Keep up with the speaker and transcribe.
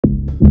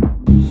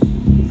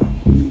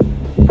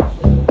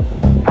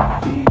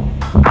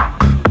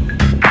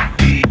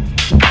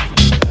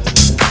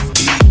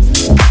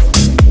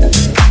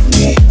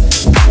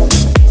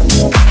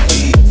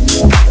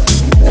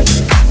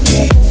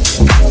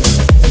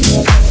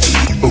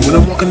When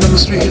I'm walking down the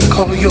street, I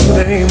call your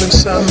name.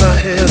 Inside my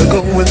head, I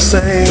go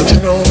insane. Don't you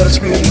know that it's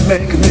really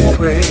making me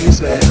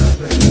crazy?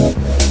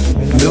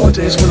 There were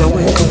days when I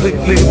went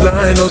completely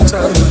blind. No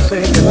time to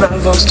think and I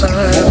lost time.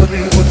 I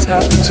believe what's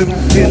happened to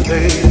me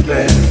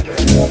lately.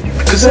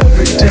 Cause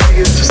every day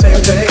it's the same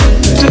day.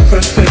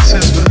 Different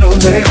faces with no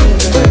name.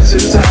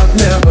 Places I've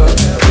never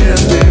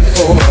been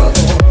before.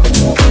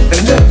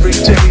 And every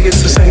day it's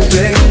the same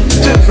thing.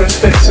 Different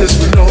faces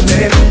with no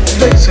name.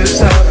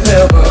 Places I've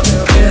never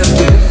been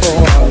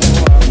before.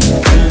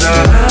 And I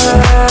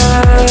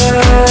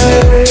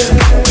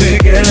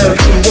began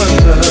to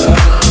wonder.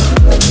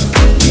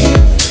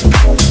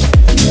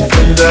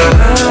 And I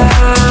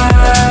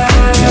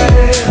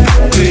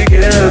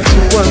began to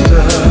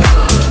wonder.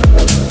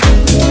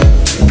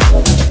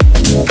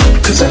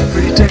 Cause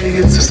every day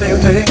it's the same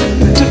thing.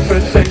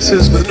 Different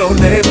faces with no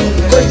name.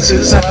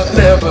 Places I've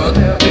never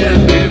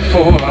been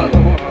before.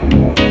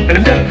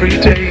 And every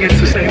day it's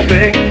the same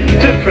thing.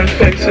 Different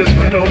faces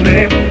with no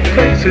name.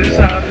 Places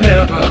I've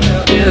never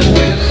been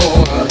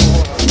before.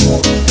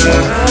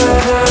 And I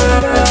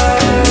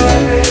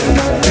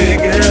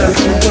began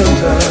to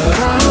wonder.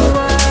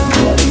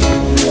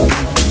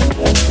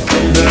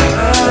 And I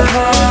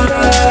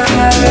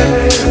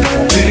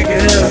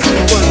began to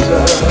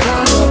wonder.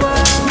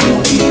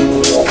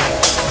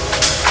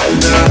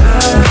 And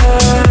I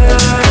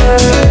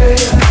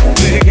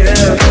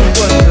began to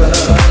wonder.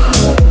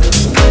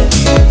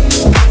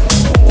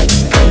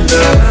 And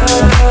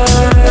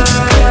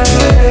I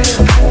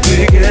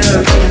began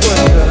to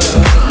wonder.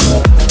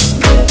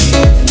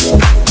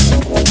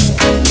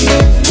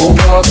 We're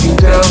walking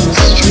down the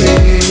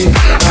street,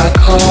 I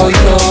call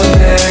your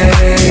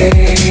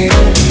name.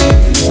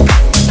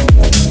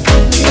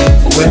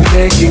 When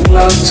making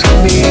love to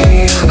me,